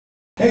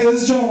Hey,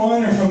 this is John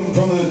Weiner from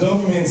the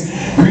Dopamines.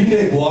 Green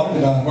Day blogged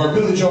about him, or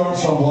Billy Joe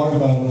Armstrong blogged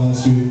about him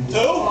last week.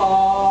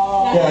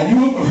 Yeah, you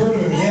wouldn't have heard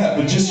of him yet,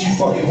 but just you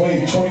fucking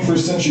wait. 21st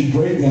Century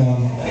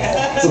Breakdown.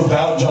 It's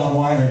about John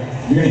Weiner.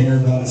 You're gonna hear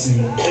about it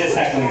soon. It's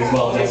heckling as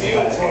well. Yeah,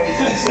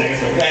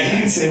 he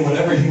can say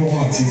whatever he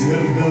wants. He's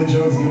good with Billy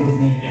Joe, he's good with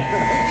me.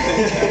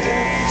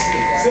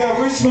 So yeah,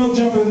 we're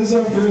Smokejumper. This is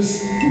our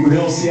first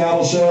real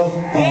Seattle show.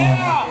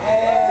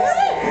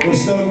 We're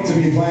stoked to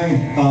be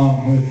playing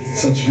with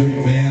such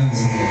great bands.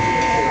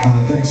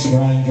 And, thanks to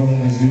Brian for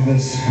letting us do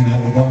this and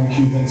have the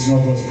barbecue. Thanks to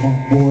Northwest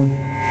Punk Board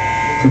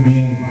for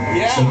being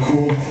so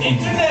cool.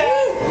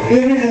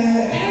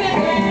 Internet!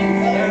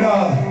 And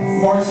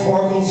Mark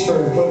Sparkles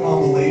for putting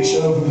on the late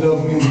show for the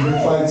Dopamines and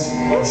Brick Fights.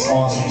 It's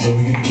awesome, so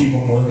we can keep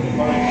them working.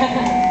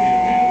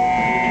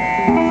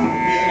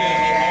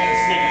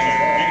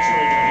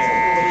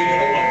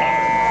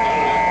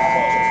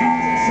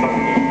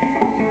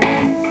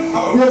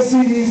 We have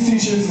CDs,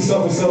 t-shirts, and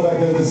stuff we sell back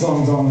there. This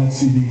song's on that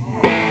CD.